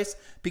first place?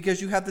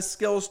 Because you have the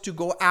skills to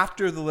go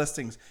after the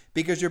listings,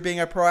 because you're being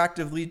a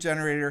proactive lead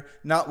generator,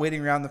 not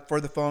waiting around for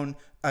the phone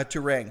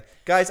to ring.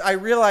 Guys, I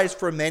realize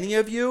for many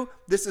of you,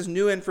 this is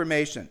new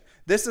information.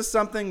 This is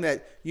something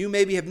that you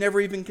maybe have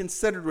never even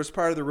considered was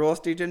part of the real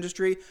estate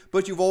industry,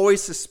 but you've always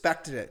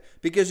suspected it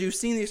because you've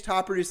seen these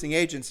top producing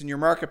agents in your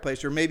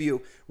marketplace, or maybe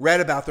you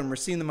read about them or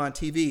seen them on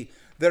TV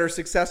that are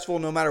successful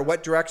no matter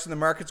what direction the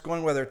market's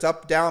going, whether it's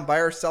up, down,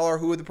 buyer, seller,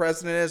 who the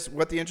president is,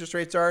 what the interest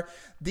rates are.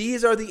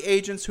 These are the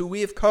agents who we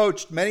have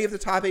coached. Many of the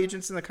top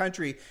agents in the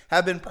country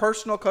have been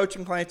personal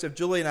coaching clients of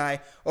Julie and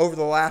I over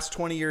the last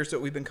 20 years that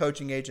we've been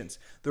coaching agents.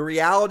 The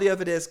reality of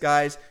it is,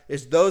 guys,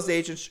 is those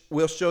agents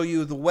will show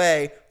you the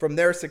way from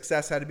their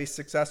success how to be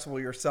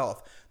successful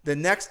yourself. The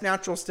next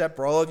natural step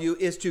for all of you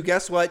is to,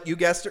 guess what? You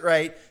guessed it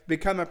right,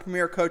 become a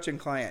Premier coaching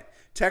client.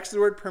 Text the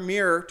word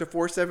Premier to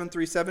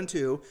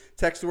 47372.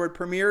 Text the word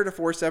Premier to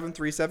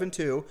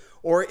 47372.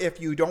 Or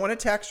if you don't want to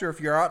text, or if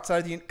you're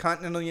outside the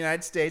continental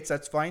United States,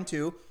 that's fine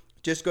too.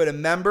 Just go to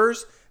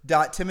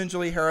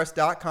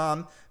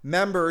members.timandjulieharris.com.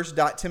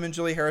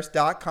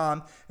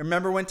 Members.timandjulieharris.com. And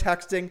remember, when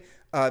texting,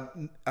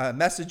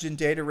 message and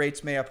data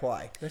rates may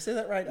apply. Did I say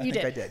that right? I think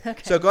I did.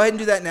 Okay. So go ahead and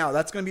do that now.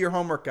 That's going to be your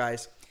homework,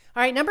 guys.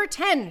 All right, number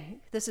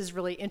 10. This is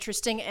really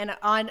interesting, and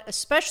on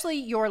especially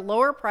your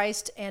lower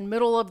priced and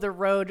middle of the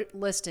road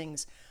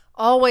listings.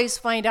 Always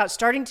find out,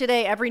 starting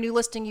today, every new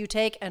listing you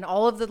take and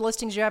all of the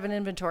listings you have in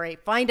inventory,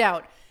 find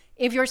out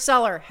if your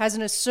seller has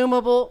an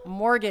assumable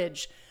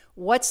mortgage.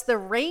 What's the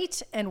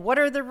rate and what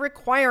are the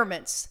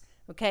requirements?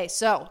 Okay,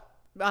 so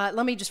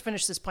let me just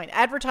finish this point.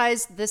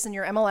 Advertise this in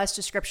your MLS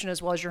description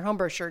as well as your home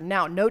brochure.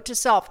 Now, note to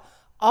self,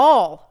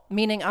 all,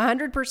 meaning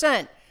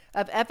 100%,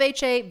 of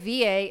FHA,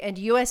 VA, and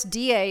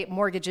USDA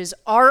mortgages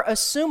are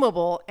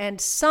assumable, and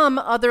some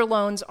other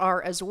loans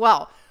are as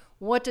well.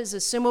 What does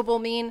assumable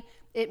mean?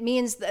 It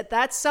means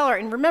that seller,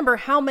 and remember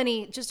how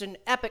many, just an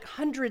epic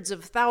hundreds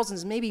of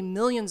thousands, maybe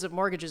millions of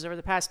mortgages over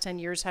the past 10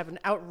 years have an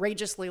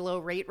outrageously low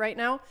rate right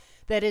now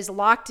that is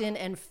locked in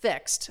and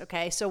fixed.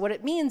 Okay, so what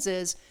it means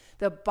is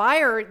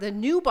the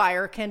new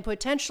buyer can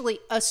potentially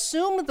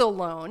assume the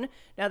loan.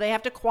 Now they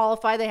have to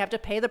qualify, they have to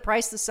pay the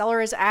price the seller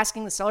is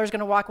asking. The seller is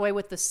going to walk away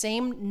with the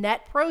same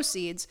net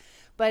proceeds,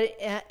 but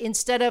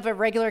instead of a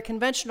regular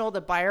conventional, the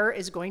buyer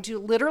is going to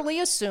literally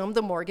assume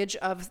the mortgage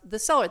of the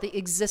seller, the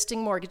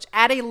existing mortgage,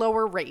 at a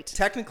lower rate.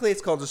 Technically,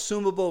 it's called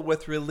assumable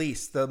with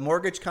release. The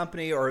mortgage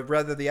company, or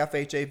rather the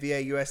FHA,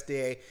 VA,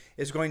 USDA,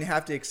 is going to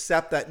have to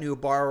accept that new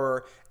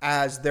borrower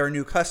as their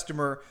new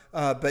customer,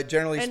 but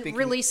generally speaking... And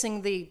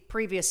releasing the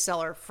previous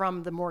seller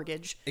from the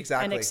mortgage.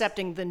 Exactly. And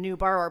accepting the new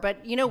borrower.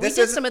 But, we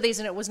did some of these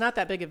and it was not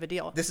that big of a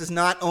deal. This is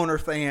not owner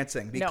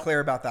financing. Be clear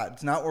about that.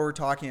 It's not what we're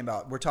talking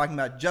about. We're talking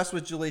about just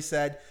what Julie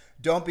said.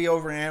 Don't be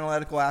over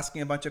analytical,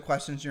 asking a bunch of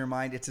questions in your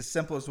mind. It's as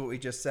simple as what we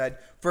just said.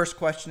 First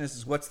question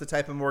is what's the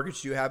type of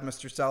mortgage you have,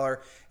 Mr. Seller?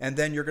 And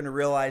then you're going to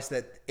realize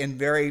that in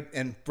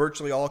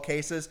virtually all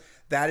cases,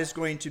 that is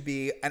going to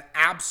be an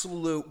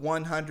absolute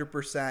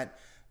 100%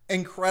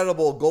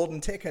 incredible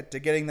golden ticket to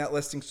getting that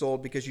listing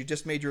sold, because you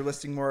just made your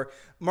listing more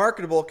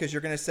marketable, because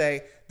you're going to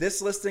say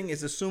this listing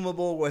is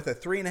assumable with a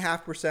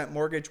 3.5%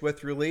 mortgage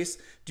with release.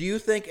 Do you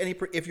think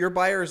if your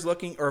buyer is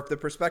looking, or if the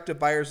prospective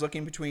buyer is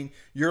looking between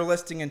your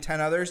listing and 10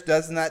 others,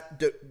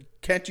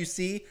 can't you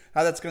see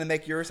how that's going to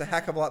make yours a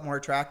heck of a lot more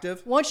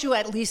attractive? Once you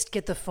at least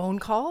get the phone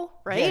call,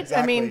 right? Yeah,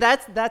 exactly. I mean,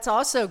 that's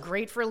also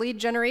great for lead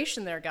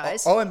generation there,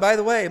 guys. Oh, and by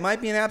the way, it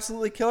might be an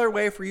absolutely killer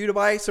way for you to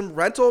buy some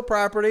rental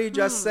property,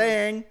 just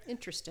saying.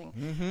 Interesting.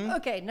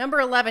 Okay, number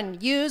 11,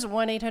 use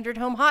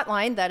 1-800-HOME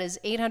hotline. That is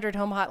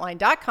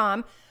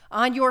 800homehotline.com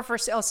on your for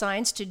sale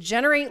signs to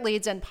generate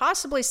leads and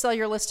possibly sell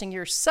your listing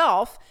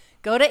yourself.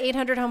 Go to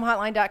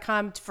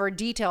 800homehotline.com for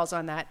details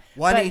on that.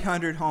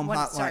 1-800-HOME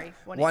hotline. Sorry,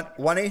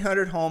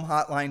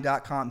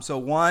 1-800-HOME-hotline.com. So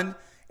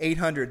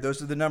 1-800,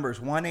 those are the numbers,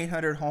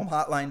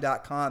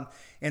 1-800-HOME-hotline.com,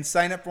 and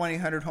sign up for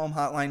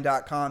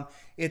 1-800-HOME-hotline.com.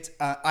 It's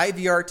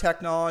IVR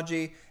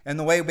technology, and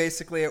the way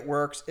basically it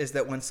works is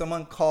that when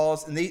someone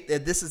calls, and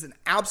this is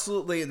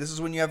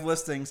when you have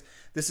listings,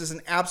 this is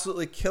an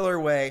absolutely killer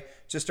way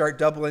to start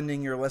double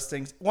ending your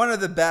listings. One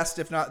of the best,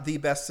 if not the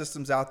best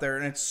systems out there,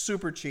 and it's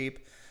super cheap.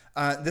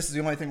 This is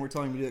the only thing we're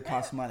telling you to do that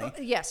costs money.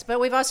 Yes, but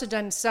we've also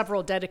done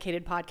several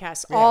dedicated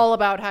podcasts all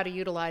about how to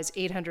utilize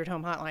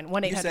 800-HOME hotline,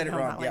 1-800-HOME You said it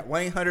wrong. hotline. Yeah,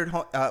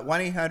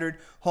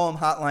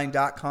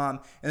 1-800-HOME-hotline.com.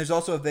 And there's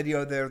also a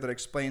video there that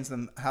explains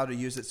how to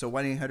use it. So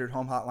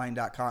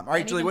 1-800-HOME-hotline.com. All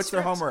right, Julie, what's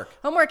their homework?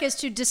 Homework is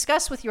to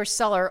discuss with your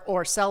seller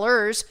or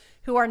sellers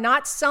who are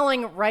not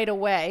selling right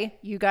away.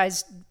 You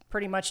guys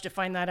pretty much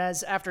define that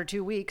as after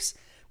 2 weeks,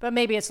 but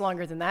maybe it's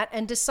longer than that,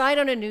 and decide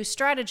on a new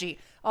strategy.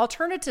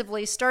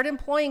 Alternatively, start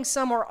employing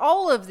some or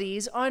all of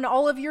these on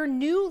all of your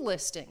new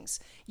listings.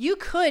 You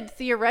could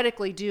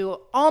theoretically do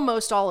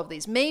almost all of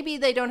these. Maybe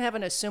they don't have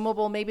an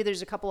assumable, maybe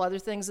there's a couple other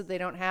things that they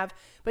don't have,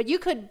 but you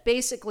could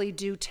basically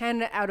do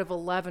 10 out of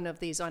 11 of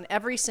these on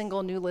every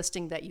single new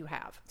listing that you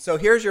have. So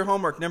here's your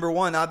homework. Number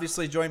 1,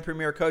 obviously join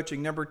Premier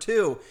Coaching. Number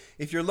 2,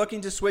 if you're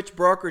looking to switch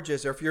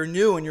brokerages, or if you're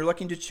new and you're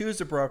looking to choose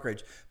a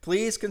brokerage,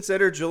 please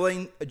consider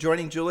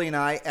joining Julie and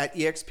I at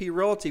eXp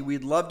Realty.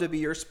 We'd love to be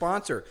your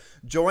sponsor.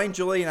 Join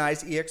Julie and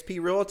I's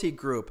eXp Realty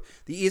group.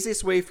 The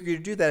easiest way for you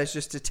to do that is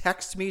just to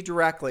text me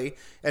directly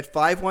at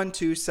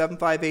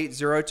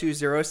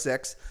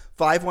 512-758-0206,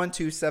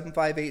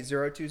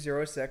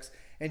 512-758-0206,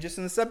 and just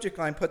in the subject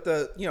line put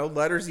the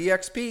letters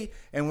EXP,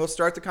 and we'll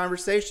start the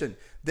conversation.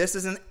 This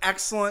is an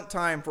excellent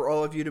time for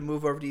all of you to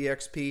move over to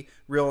eXp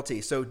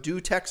Realty. So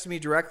do text me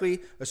directly,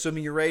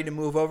 assuming you're ready to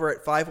move over,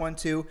 at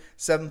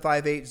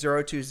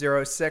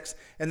 512-758-0206.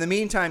 In the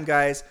meantime,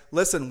 guys,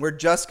 listen, we're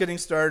just getting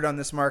started on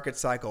this market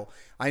cycle.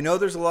 I know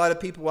there's a lot of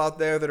people out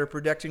there that are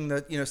predicting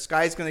that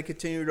sky's going to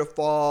continue to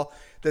fall,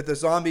 that the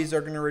zombies are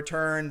going to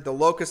return, the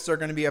locusts are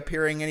going to be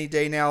appearing any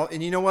day now.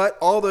 And you know what?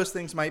 All those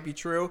things might be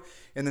true.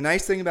 And the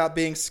nice thing about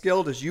being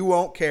skilled is you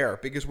won't care,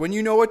 because when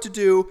you know what to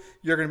do,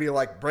 you're going to be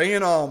like, bring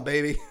it on,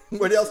 baby.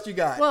 What else you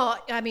got? Well,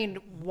 I mean,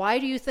 why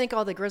do you think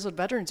all the grizzled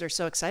veterans are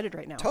so excited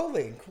right now?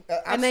 Totally.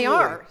 And they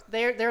are.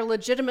 They're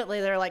legitimately,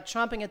 they're like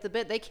chomping at the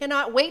bit. They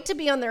cannot wait to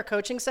be on their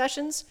coaching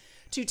sessions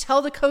to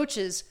tell the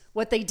coaches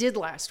what they did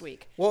last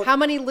week, how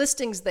many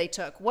listings they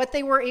took, what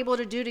they were able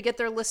to do to get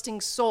their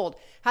listings sold,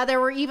 how they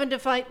were even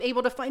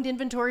able to find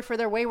inventory for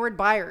their wayward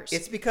buyers.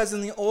 It's because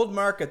in the old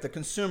market, the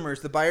consumers,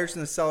 the buyers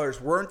and the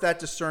sellers weren't that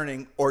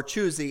discerning or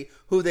choosy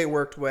who they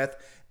worked with,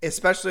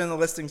 especially on the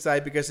listing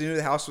side, because they knew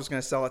the house was going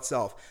to sell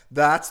itself.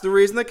 That's the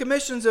reason the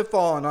commissions have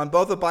fallen on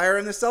both the buyer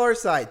and the seller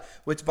side,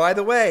 which, by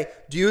the way,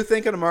 do you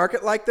think in a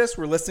market like this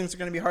where listings are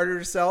going to be harder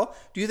to sell,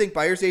 do you think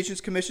buyers agents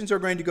commissions are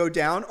going to go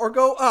down or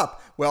go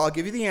up? Well, I'll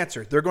give you the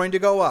answer. They're going to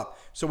go up.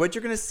 So what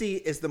you're going to see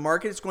is the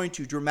market is going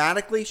to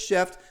dramatically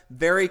shift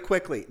very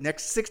quickly.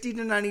 Next 60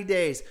 to 90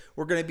 days,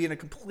 we're going to be in a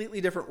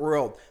completely different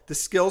world. The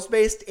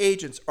skills-based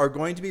agents are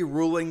going to be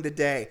ruling the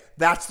day.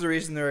 That's the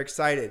reason they're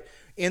excited.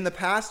 In the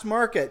past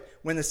market,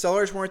 when the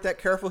sellers weren't that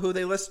careful who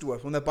they listed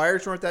with, when the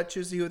buyers weren't that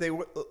choosy who they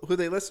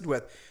listed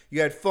with,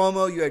 you had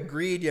FOMO, you had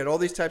greed, you had all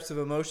these types of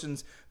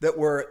emotions that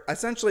were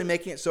essentially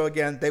making it so,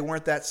 again, they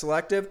weren't that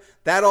selective.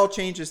 That all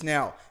changes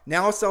now.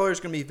 Now a seller is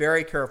going to be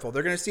very careful.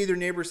 They're going to see their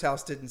neighbor's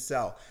house didn't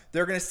sell.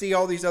 They're going to see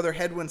all these other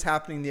headwinds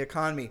happening in the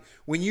economy.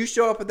 When you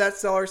show up at that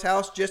seller's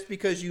house just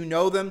because you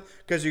know them,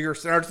 because of your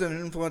centers of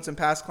influence and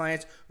past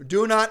clients,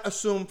 do not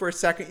assume for a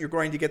second you're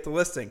going to get the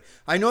listing.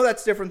 I know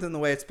that's different than the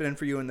way it's been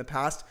for you in the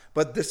past,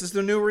 but this is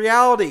the new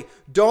reality.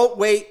 Don't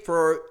wait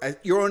for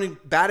your own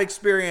bad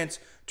experience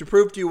to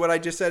prove to you what I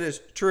just said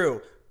is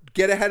true.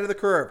 Get ahead of the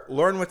curve.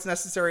 Learn what's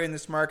necessary in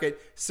this market.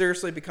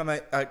 Seriously become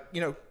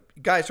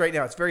guys, right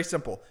now, it's very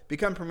simple.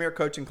 Become Premier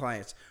Coaching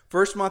clients.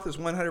 First month is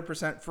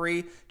 100%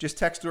 free. Just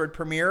text the word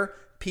Premier,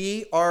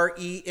 PREMIER,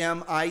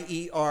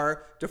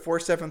 to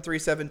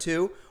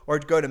 47372, or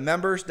go to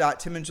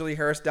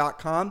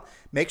members.timandjulieharris.com.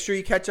 Make sure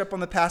you catch up on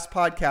the past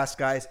podcasts,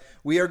 guys.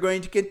 We are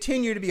going to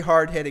continue to be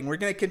hard-hitting. We're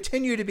going to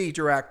continue to be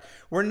direct.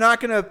 We're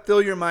not going to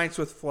fill your minds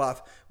with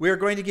fluff. We are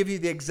going to give you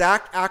the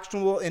exact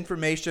actionable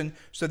information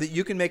so that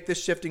you can make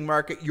this shifting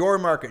market your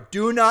market.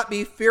 Do not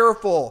be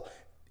fearful.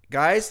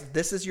 Guys,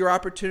 this is your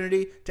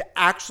opportunity to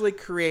actually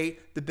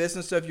create the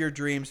business of your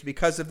dreams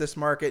because of this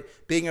market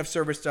being of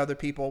service to other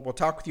people. We'll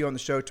talk with you on the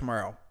show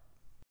tomorrow.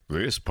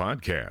 This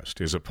podcast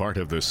is a part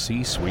of the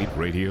C-Suite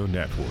Radio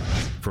Network.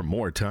 For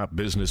more top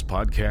business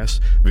podcasts,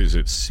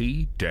 visit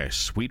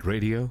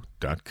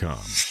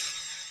c-suiteradio.com.